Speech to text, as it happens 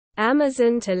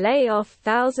Amazon to lay off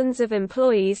thousands of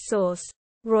employees. Source: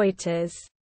 Reuters.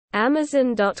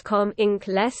 Amazon.com Inc.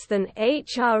 less than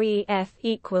href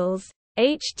equals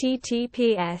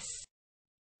https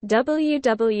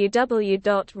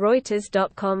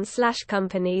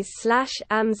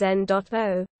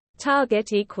www.reuters.com/companies/amzen.o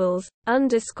target equals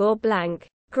 _blank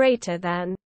greater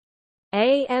than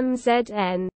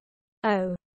AMZN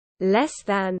O less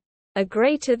than a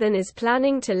greater than is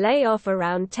planning to lay off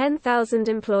around 10,000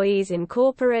 employees in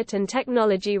corporate and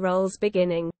technology roles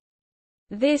beginning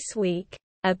this week.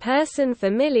 A person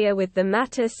familiar with the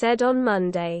matter said on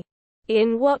Monday.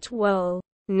 In what role?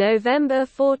 November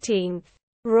 14.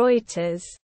 Reuters.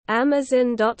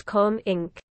 Amazon.com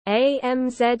Inc.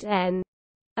 AMZN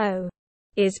O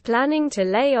is planning to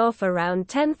lay off around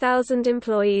 10,000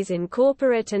 employees in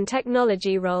corporate and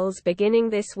technology roles beginning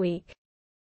this week.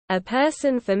 A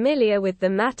person familiar with the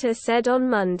matter said on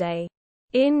Monday.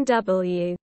 In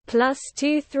W. Plus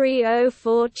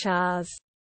 2304 Chars.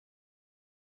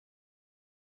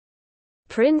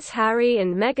 Prince Harry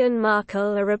and Meghan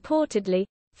Markle are reportedly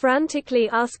frantically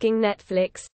asking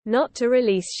Netflix not to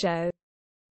release show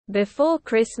before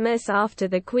Christmas after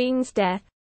the Queen's death.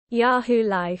 Yahoo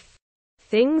Life.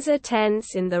 Things are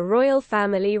tense in the royal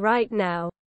family right now,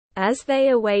 as they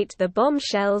await the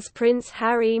bombshells Prince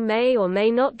Harry may or may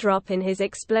not drop in his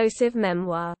explosive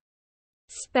memoir,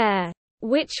 Spare,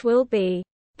 which will be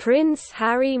Prince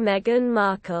Harry Meghan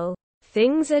Markle.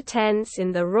 Things are tense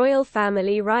in the royal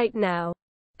family right now,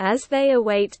 as they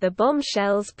await the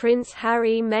bombshells Prince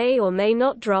Harry may or may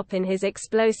not drop in his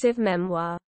explosive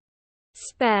memoir,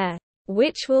 Spare,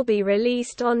 which will be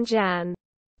released on Jan.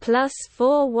 Plus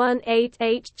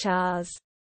 4188 Chars.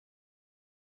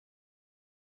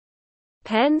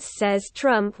 Pence says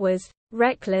Trump was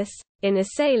reckless in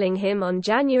assailing him on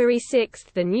January 6.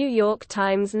 The New York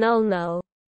Times.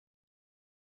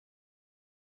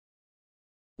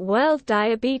 World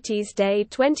Diabetes Day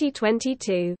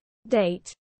 2022.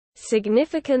 Date.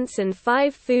 Significance and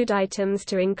 5 food items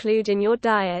to include in your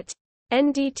diet.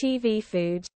 NDTV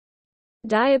Food.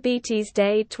 Diabetes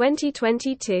Day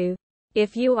 2022.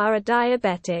 If you are a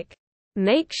diabetic,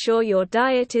 make sure your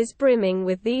diet is brimming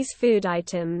with these food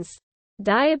items.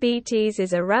 Diabetes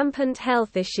is a rampant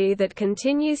health issue that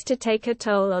continues to take a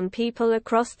toll on people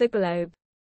across the globe.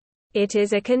 It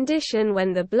is a condition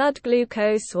when the blood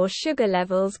glucose or sugar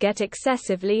levels get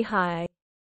excessively high,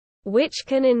 which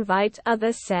can invite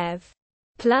other Sev.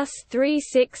 Plus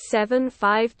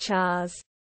 3675 Chars.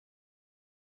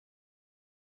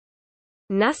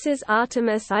 NASA's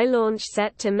Artemis I launch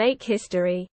set to make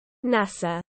history.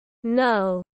 NASA.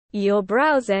 Null. Your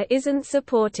browser isn't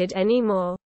supported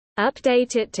anymore.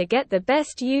 Update it to get the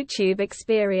best YouTube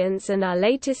experience and our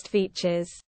latest features.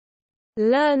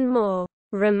 Learn more.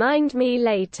 Remind me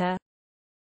later.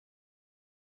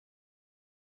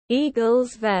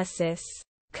 Eagles vs.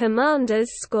 Commanders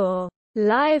score.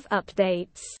 Live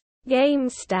updates. Game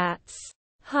stats.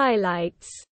 Highlights.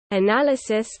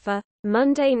 Analysis for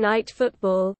Monday Night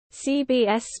Football,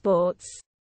 CBS Sports.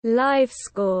 Live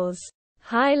scores.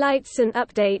 Highlights and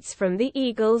updates from the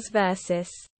Eagles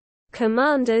vs.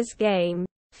 Commanders game.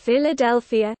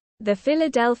 Philadelphia. The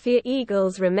Philadelphia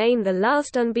Eagles remain the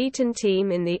last unbeaten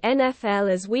team in the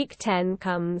NFL as Week 10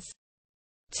 comes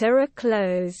to a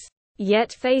close,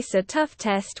 yet face a tough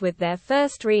test with their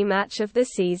first rematch of the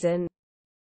season.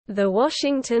 The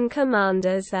Washington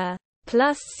Commanders are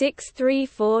plus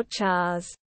 634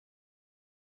 Chars.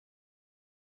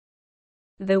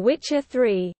 The Witcher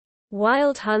 3.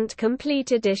 Wild Hunt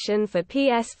Complete Edition for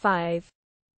PS5.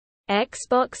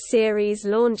 Xbox Series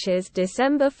launches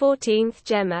December 14.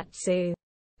 Gematsu.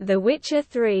 The Witcher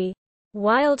 3.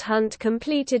 Wild Hunt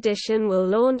Complete Edition will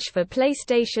launch for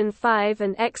PlayStation 5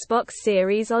 and Xbox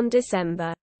Series on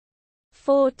December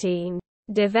 14.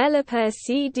 Developer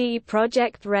CD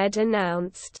Projekt Red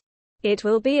announced it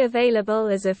will be available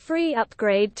as a free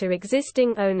upgrade to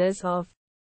existing owners of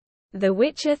The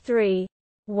Witcher 3.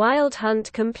 Wild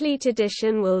Hunt Complete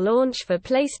Edition will launch for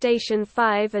PlayStation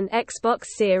 5 and Xbox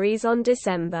Series on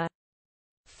December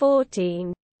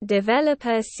 14.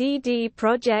 Developer CD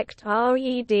Projekt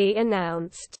Red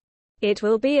announced it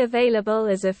will be available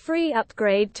as a free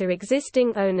upgrade to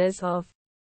existing owners of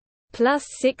plus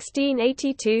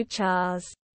 1682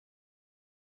 Chars.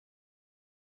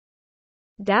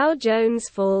 Dow Jones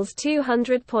falls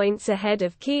 200 points ahead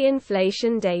of key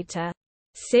inflation data.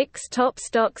 6 top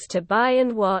stocks to buy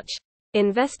and watch.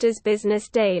 Investors Business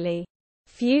Daily.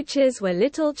 Futures were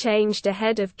little changed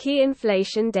ahead of key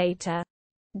inflation data.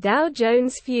 Dow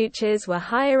Jones futures were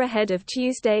higher ahead of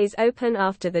Tuesday's open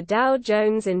after the Dow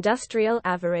Jones Industrial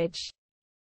Average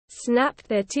snapped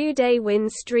their two-day win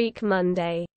streak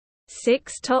Monday.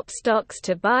 6 top stocks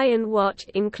to buy and watch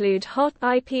include hot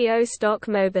IPO stock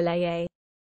Mobileye,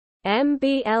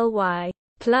 MBLY,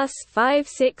 plus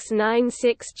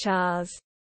 5696 Chars.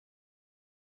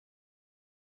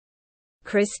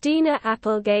 Christina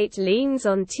Applegate leans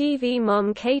on TV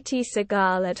mom Katie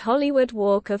Sagal at Hollywood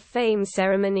Walk of Fame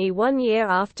ceremony 1 year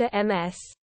after MS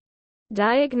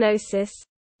diagnosis.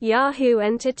 Yahoo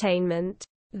Entertainment.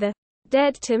 The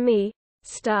Dead to Me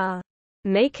star,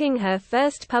 making her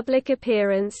first public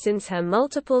appearance since her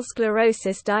multiple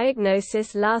sclerosis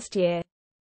diagnosis last year,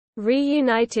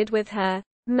 reunited with her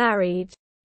married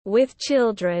with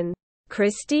children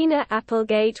Christina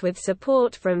Applegate with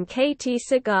support from Katie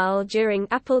Sagal during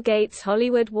Applegate's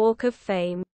Hollywood Walk of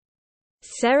Fame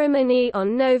ceremony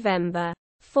on November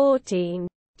 14,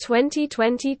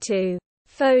 2022.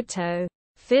 Photo.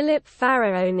 Philip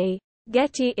Faraoni,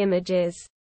 Getty Images.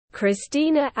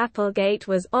 Christina Applegate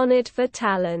was honored for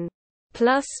Talon.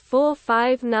 Plus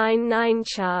 4599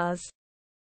 Chars.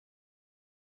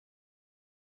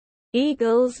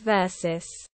 Eagles vs.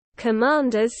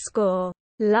 Commanders score.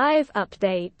 Live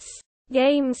updates.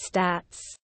 Game stats.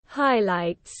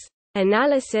 Highlights.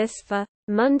 Analysis for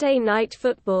Monday Night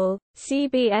Football,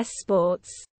 CBS Sports.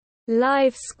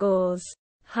 Live scores.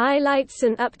 Highlights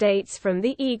and updates from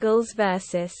the Eagles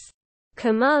vs.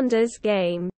 Commanders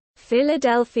game.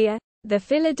 Philadelphia. The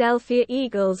Philadelphia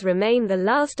Eagles remain the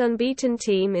last unbeaten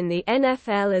team in the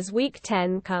NFL as Week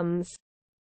 10 comes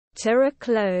to a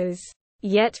close,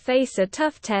 yet face a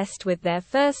tough test with their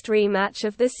first rematch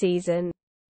of the season.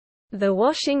 The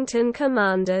Washington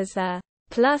Commanders are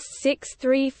plus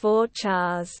 634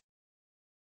 Chars.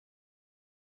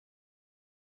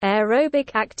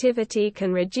 Aerobic activity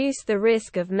can reduce the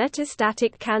risk of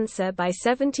metastatic cancer by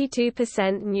 72%.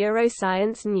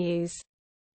 Neuroscience News.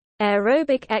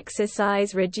 Aerobic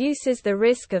exercise reduces the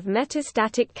risk of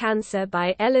metastatic cancer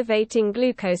by elevating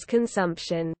glucose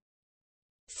consumption.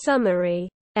 Summary.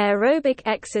 Aerobic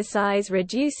exercise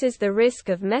reduces the risk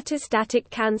of metastatic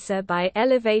cancer by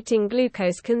elevating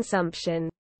glucose consumption.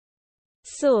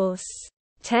 Source.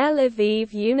 Tel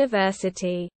Aviv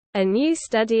University. A new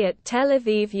study at Tel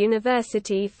Aviv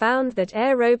University found that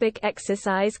aerobic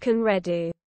exercise can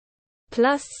reduce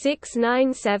plus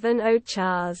 6970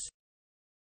 Chars.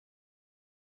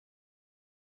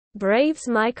 Braves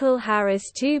Michael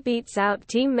Harris 2 beats out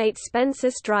teammate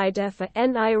Spencer Strider for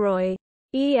NI Roy.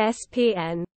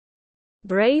 ESPN.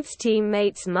 Braves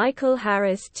teammates Michael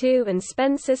Harris 2 and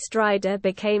Spencer Strider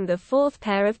became the fourth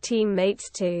pair of teammates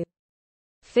to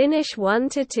finish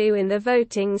 1-2 in the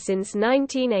voting since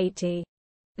 1980.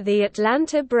 The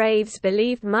Atlanta Braves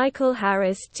believed Michael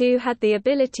Harris too had the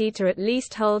ability to at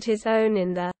least hold his own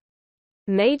in the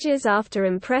majors after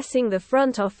impressing the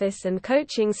front office and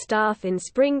coaching staff in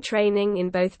spring training in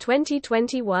both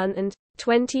 2021 and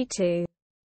 22.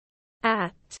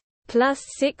 At plus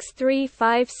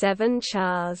 6357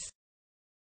 Chars.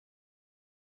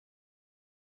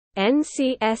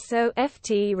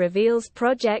 NCSOFT reveals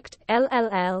Project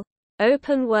LLL,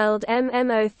 open-world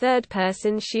MMO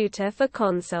third-person shooter for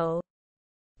console,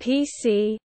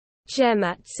 PC.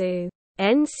 Gematsu.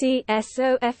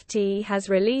 NCSOFT has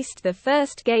released the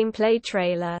first gameplay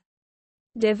trailer,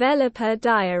 developer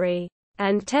diary,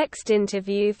 and text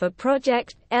interview for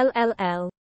Project LLL,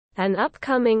 an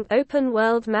upcoming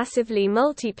open-world massively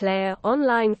multiplayer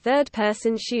online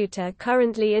third-person shooter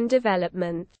currently in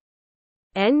development.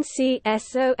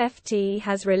 NCSOFT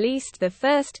has released the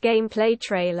first gameplay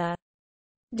trailer,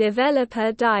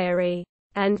 developer diary,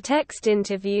 and text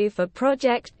interview for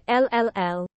Project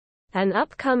LLL, an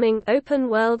upcoming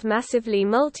open-world massively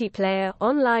multiplayer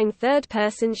online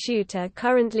third-person shooter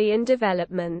currently in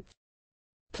development.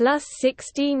 Plus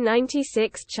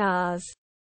 1696 Chars.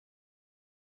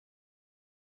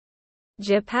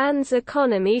 Japan's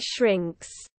economy shrinks,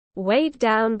 weighed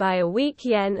down by a weak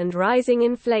yen and rising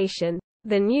inflation.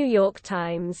 The New York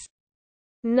Times.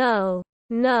 Null.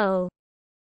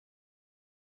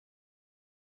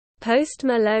 Post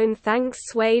Malone thanks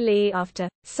Sway Lee after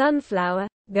Sunflower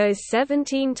goes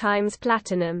 17 times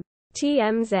platinum.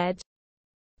 TMZ.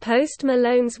 Post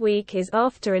Malone's week is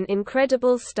off to an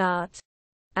incredible start.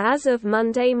 As of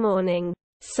Monday morning,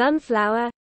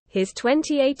 Sunflower, his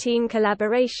 2018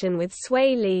 collaboration with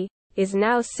Sway Lee, is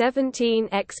now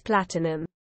 17x platinum,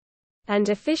 and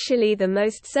officially the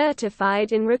most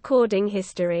certified in recording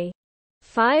history.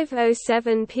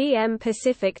 5:07 p.m.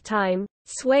 Pacific Time,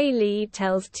 Sway Lee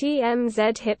tells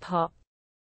TMZ Hip Hop,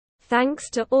 "Thanks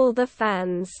to all the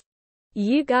fans.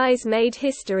 You guys made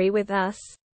history with us."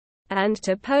 And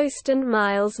to Post and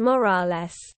Miles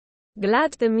Morales,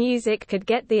 Glad the music could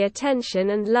get the attention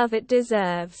and love it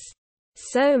deserves.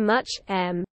 So much.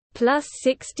 M. Plus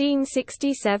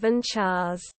 1667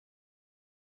 Chars.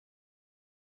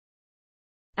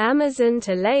 Amazon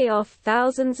to lay off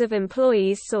thousands of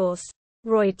employees. Source: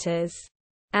 Reuters.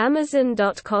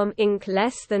 Amazon.com Inc.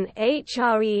 less than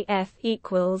href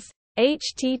equals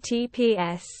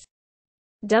https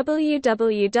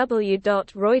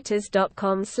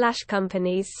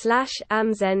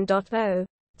www.reuters.com/companies/amzen.o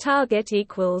target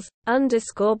equals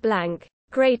 _blank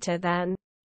greater than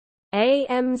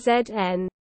AMZN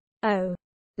O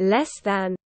less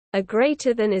than. A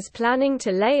greater than is planning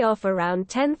to lay off around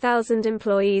 10,000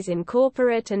 employees in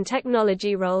corporate and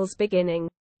technology roles beginning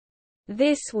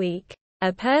this week.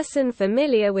 A person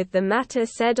familiar with the matter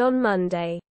said on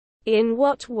Monday. In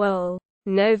what role?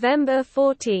 November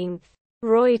 14.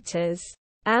 Reuters.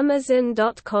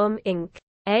 Amazon.com Inc.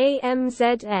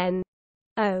 AMZN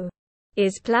O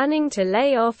is planning to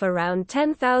lay off around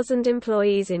 10,000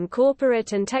 employees in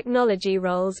corporate and technology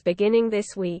roles beginning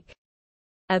this week.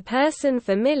 A person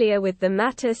familiar with the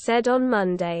matter said on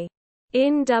Monday.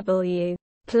 In W.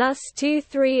 Plus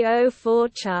 2304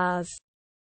 Chars.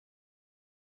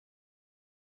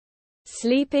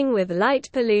 Sleeping with light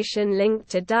pollution linked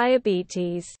to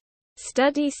diabetes.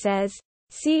 Study says.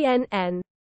 CNN.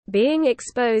 Being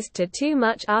exposed to too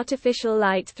much artificial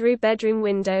light through bedroom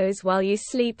windows while you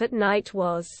sleep at night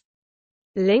was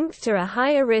linked to a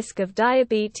higher risk of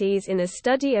diabetes in a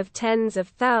study of tens of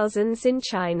thousands in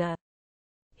China.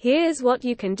 Here's what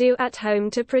you can do at home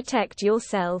to protect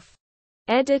yourself.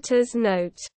 Editor's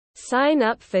note. Sign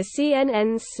up for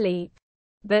CNN's Sleep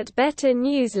But Better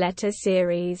newsletter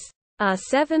series. Our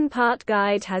 7-part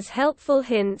guide has helpful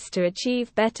hints to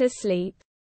achieve better sleep.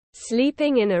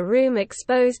 Sleeping in a room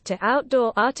exposed to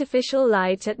outdoor artificial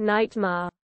light at night. Ma.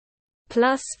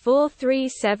 Plus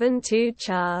 4372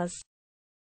 Chars.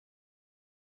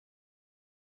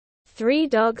 3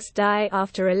 dogs die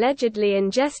after allegedly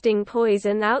ingesting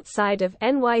poison outside of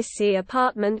NYC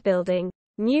apartment building.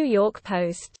 New York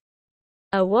Post.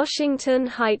 A Washington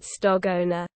Heights dog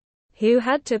owner who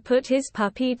had to put his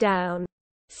puppy down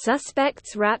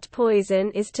suspects rat poison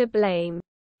is to blame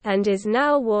and is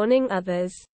now warning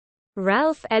others.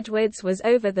 Ralph Edwards was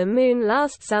over the moon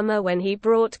last summer when he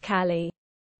brought Callie,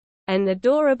 an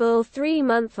adorable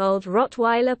 3-month-old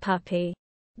Rottweiler puppy,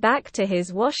 back to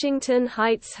his Washington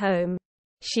Heights home.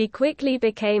 She quickly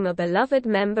became a beloved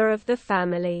member of the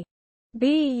family.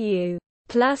 BU.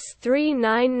 Plus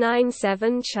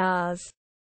 3997 Chars.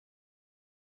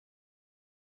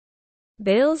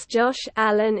 Bills Josh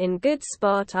Allen in good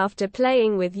spot after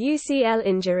playing with UCL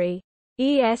injury.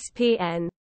 ESPN.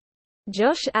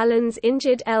 Josh Allen's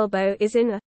injured elbow is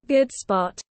in a good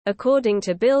spot, according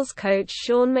to Bills coach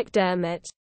Sean McDermott.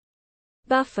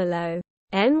 Buffalo.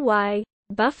 NY.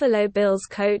 Buffalo Bills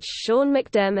coach Sean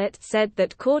McDermott said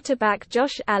that quarterback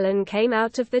Josh Allen came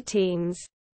out of the team's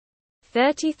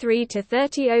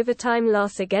 33-30 overtime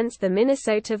loss against the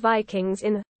Minnesota Vikings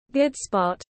in a good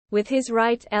spot, with his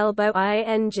right elbow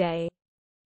INJ.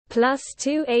 Plus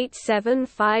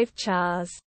 2875 Chars.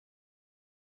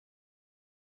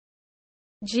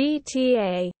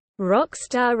 GTA.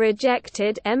 Rockstar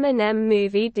rejected Eminem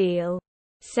movie deal,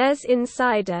 says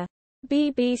Insider.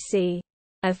 BBC.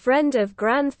 A friend of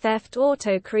Grand Theft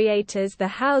Auto creators the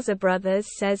Houser brothers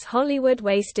says Hollywood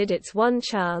wasted its one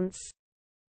chance.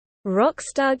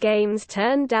 Rockstar Games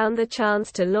turned down the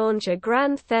chance to launch a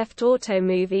Grand Theft Auto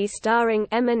movie starring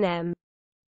Eminem.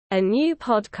 A new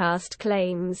podcast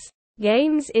claims.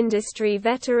 Games industry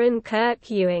veteran Kirk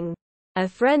Ewing, a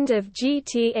friend of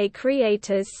GTA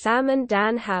creators Sam and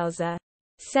Dan Houser,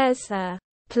 says a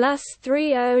plus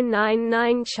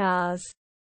 3099 Chars.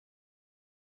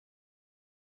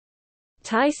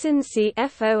 Tyson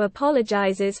CFO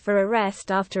apologizes for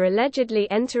arrest after allegedly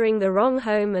entering the wrong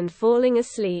home and falling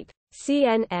asleep.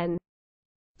 CNN.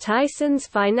 Tyson's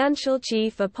financial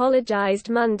chief apologized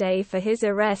Monday for his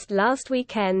arrest last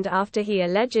weekend after he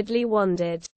allegedly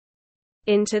wandered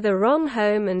into the wrong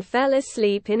home and fell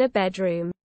asleep in a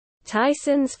bedroom.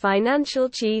 Tyson's financial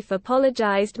chief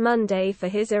apologized Monday for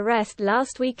his arrest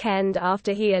last weekend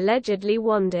after he allegedly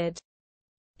wandered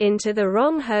into the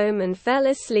wrong home and fell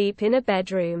asleep in a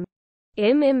bedroom.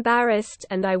 I'm embarrassed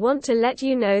and I want to let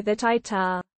you know that I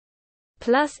tar.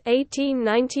 Plus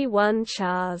 1891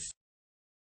 Chars.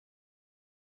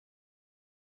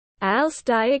 ALS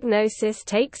diagnosis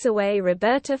takes away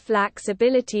Roberta Flack's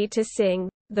ability to sing.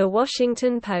 The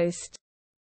Washington Post.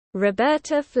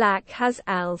 Roberta Flack has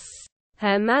ALS.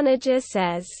 Her manager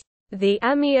says. The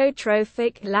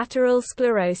amyotrophic lateral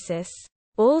sclerosis,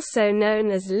 also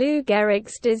known as Lou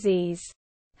Gehrig's disease,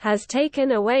 has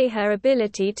taken away her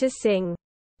ability to sing.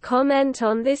 Comment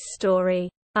on this story.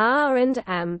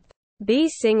 R&B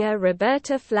singer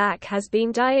Roberta Flack has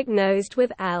been diagnosed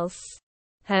with ALS.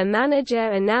 Her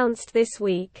manager announced this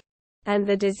week, and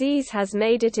the disease has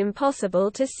made it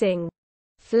impossible to sing.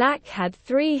 Flack had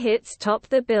 3 hits top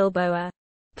the Billboard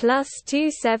Plus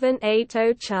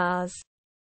 2780 charts.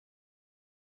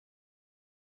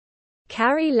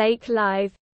 Kari Lake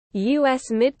Live. U.S.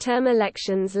 midterm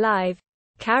elections live.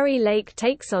 Kari Lake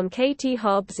takes on Katie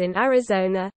Hobbs in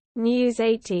Arizona. News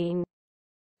 18.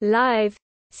 Live.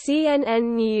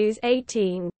 CNN News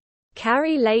 18.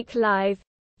 Kari Lake Live.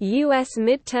 U.S.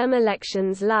 midterm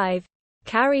elections live.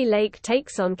 Kari Lake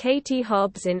takes on Katie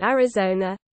Hobbs in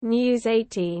Arizona. News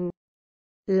 18.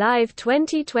 Live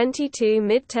 2022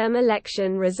 midterm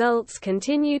election results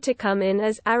continue to come in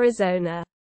as Arizona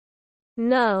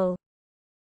null.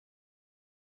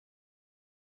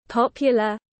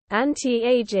 Popular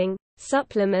anti-aging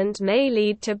supplement may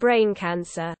lead to brain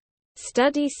cancer.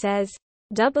 Study says.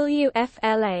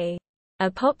 WFLA.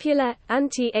 A popular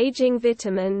anti-aging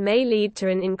vitamin may lead to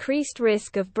an increased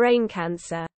risk of brain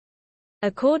cancer,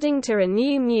 according to a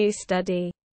new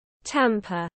study.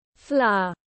 Tampa,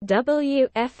 Fla.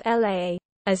 WFLA.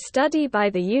 A study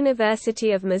by the University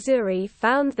of Missouri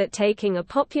found that taking a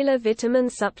popular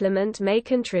vitamin supplement may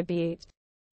contribute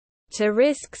to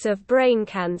risks of brain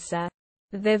cancer.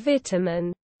 The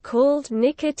vitamin, called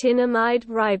nicotinamide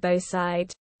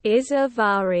riboside, is a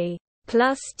Vari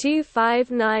plus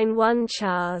 2591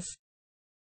 chars.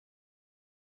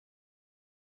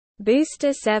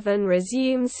 Booster 7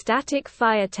 resumes static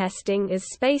fire testing as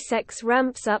SpaceX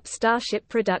ramps up Starship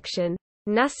production.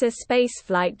 NASA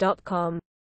Spaceflight.com.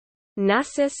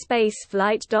 NASA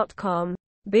Spaceflight.com.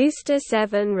 Booster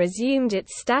 7 resumed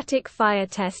its static fire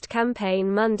test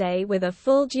campaign Monday with a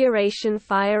full-duration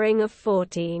firing of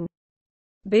 14.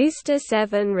 Booster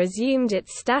 7 resumed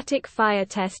its static fire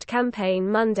test campaign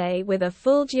Monday with a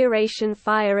full-duration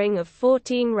firing of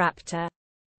 14 Raptor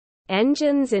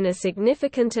engines in a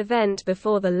significant event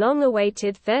before the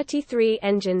long-awaited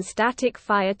 33-engine static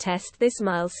fire test. This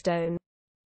milestone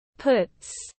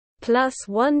puts plus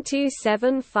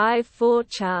 12754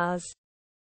 chars.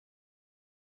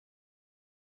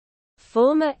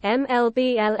 Former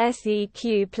MLB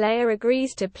LSEQ player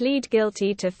agrees to plead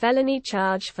guilty to felony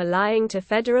charge for lying to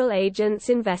federal agents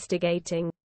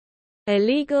investigating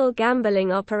illegal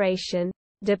gambling operation.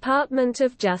 Department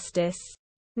of Justice.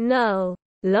 Null.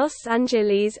 Los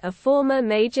Angeles. A former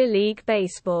Major League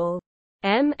Baseball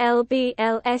MLB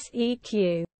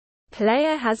LSEQ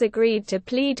player has agreed to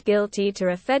plead guilty to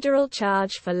a federal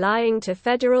charge for lying to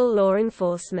federal law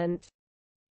enforcement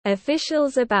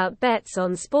officials about bets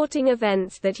on sporting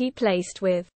events that he placed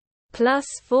with plus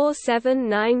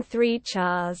 4793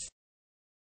 chars.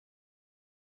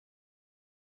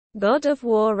 God of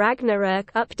War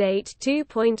Ragnarok Update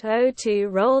 2.02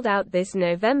 rolled out this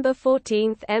November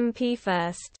 14. MP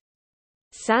First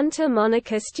Santa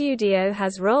Monica Studio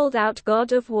has rolled out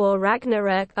God of War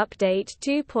Ragnarok Update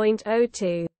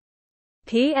 2.02.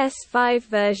 PS5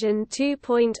 version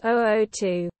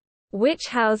 2.002. Which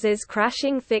houses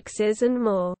crashing fixes and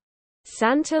more.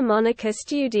 Santa Monica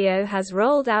Studio has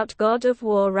rolled out God of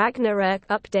War Ragnarok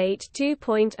Update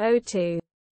 2.02.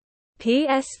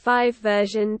 PS5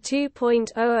 version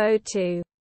 2.002.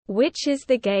 Which is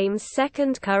the game's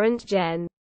second current-gen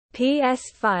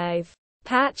PS5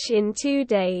 patch in 2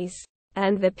 days,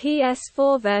 and the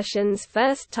PS4 version's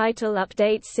first title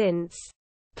update since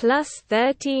plus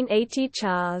 1380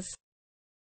 chars.